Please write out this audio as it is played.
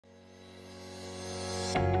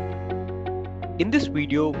In this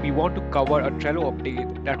video, we want to cover a Trello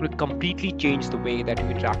update that will completely change the way that you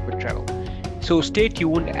interact with Trello. So stay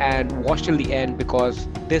tuned and watch till the end because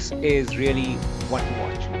this is really what to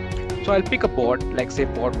watch. So I'll pick a board, like say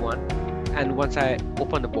board 1, and once I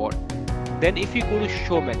open the board, then if you go to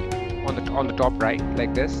show menu on the top right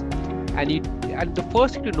like this, and the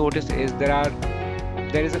first thing to notice is there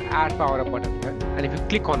is an add power up button here, and if you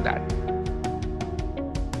click on that,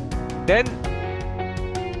 then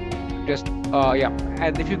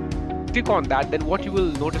and if you click on that, then what you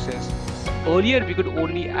will notice is earlier we could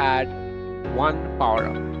only add one power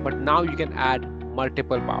up, but now you can add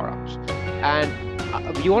multiple power ups. And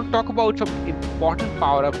we want to talk about some important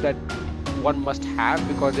power ups that one must have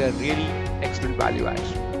because they are really excellent value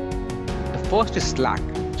adds. The first is Slack.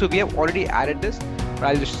 So we have already added this, but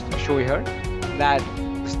I'll just show you here that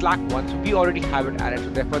the Slack one, so we already have it added, so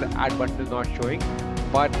therefore the add button is not showing.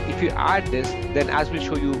 But if you add this, then as we'll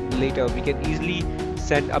show you later, we can easily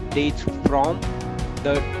send updates from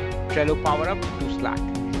the Trello power up to Slack.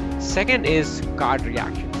 Second is card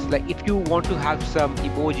reactions. Like if you want to have some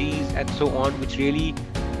emojis and so on, which really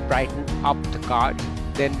brighten up the cards,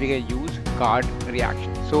 then we can use card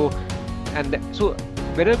reactions. So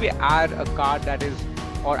whenever we add a card that is,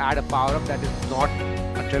 or add a power up that is not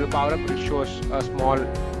a Trello power up, it will show us a small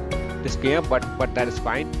disclaimer, but that is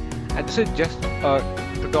fine. And this is just a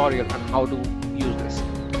tutorial on how to use this.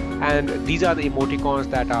 And these are the emoticons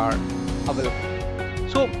that are available.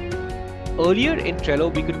 So earlier in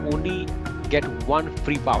Trello, we could only get one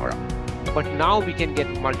free power up, but now we can get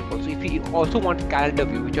multiple. So if you also want calendar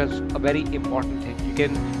view, which is a very important thing, you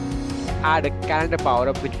can add a calendar power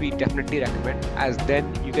up, which we definitely recommend, as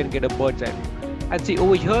then you can get a bird's eye view. And see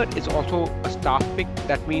over here is also a staff pick.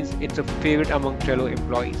 That means it's a favorite among Trello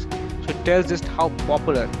employees. So it tells just how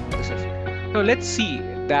popular this is. Now let's see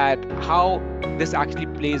that how this actually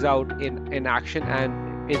plays out in action,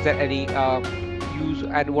 and is there any use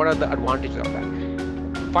and what are the advantages of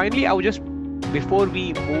that. Finally, I would just, before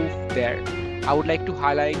we move there, I would like to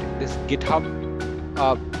highlight this GitHub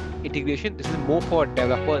integration. This is more for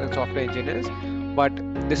developers and software engineers, but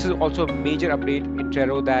this is also a major update in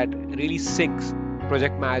Trello that really syncs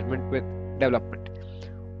project management with development.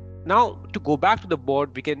 Now to go back to the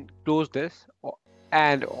board, we can close this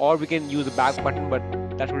or we can use the back button, but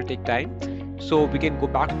that will take time. So we can go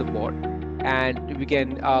back to the board and we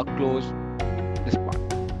can close this part.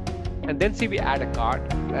 And then say we add a card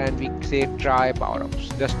and we say try power ups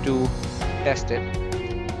just to test it.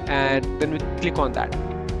 And then we click on that.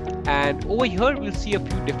 And over here, we'll see a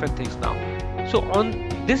few different things now. So on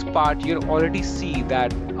this part, you'll already see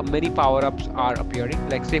that many power ups are appearing.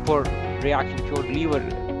 Like say for reaction, if you want to leave a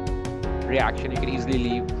reaction, you can easily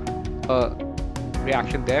leave a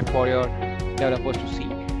reaction there for your developers to see,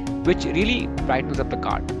 which really brightens up the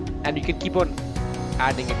card. And you can keep on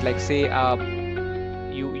adding it. Like say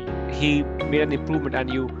he made an improvement and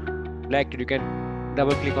you liked it, you can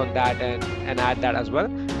double click on that and add that as well.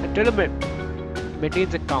 And Trello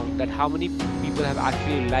maintains a count that how many people have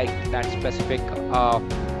actually liked that specific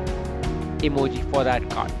emoji for that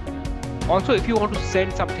card. Also, if you want to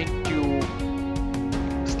send something to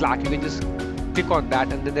Slack, you can just click on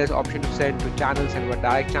that, and then there's option to send to channels and a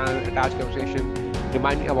direct channel, attach conversation,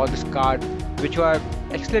 reminding about this card, which are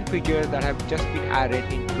excellent features that have just been added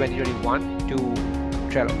in 2021 to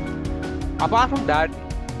Trello. Apart from that,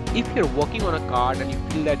 if you're working on a card and you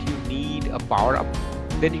feel that you need a power up,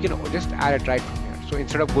 then you can just add it right from here. So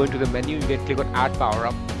instead of going to the menu, you can click on add power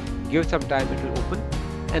up, give it some time, it will open,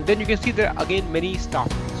 and then you can see there are again many stuff.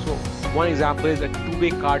 So one example is a two-way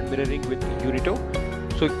card mirroring with Unito.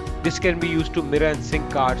 So this can be used to mirror and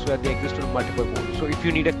sync cards so that they exist on multiple boards. So if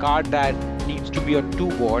you need a card that needs to be on two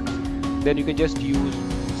boards, then you can just use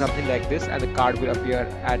something like this and the card will appear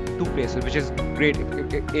at two places, which is great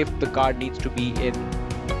if the card needs to be in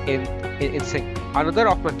sync. Another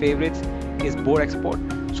of my favorites is board export.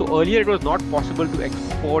 So earlier it was not possible to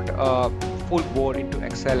export a full board into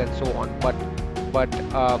Excel and so on, but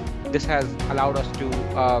this has allowed us to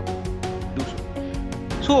do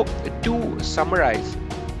so. So to summarize,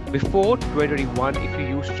 before 2021, if you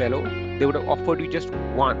use Trello, they would have offered you just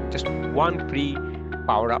one free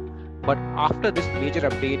power up. But after this major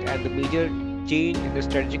update and the major change in the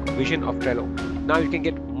strategic vision of Trello, now you can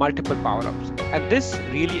get multiple power ups, and this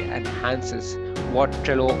really enhances what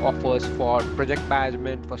Trello offers for project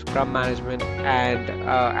management, for scrum management,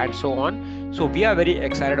 and so on. So we are very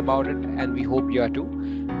excited about it, and we hope you are too.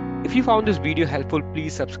 If you found this video helpful,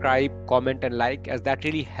 please subscribe, comment, and like, as that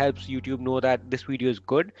really helps YouTube know that this video is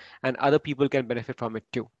good and other people can benefit from it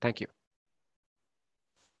too. Thank you.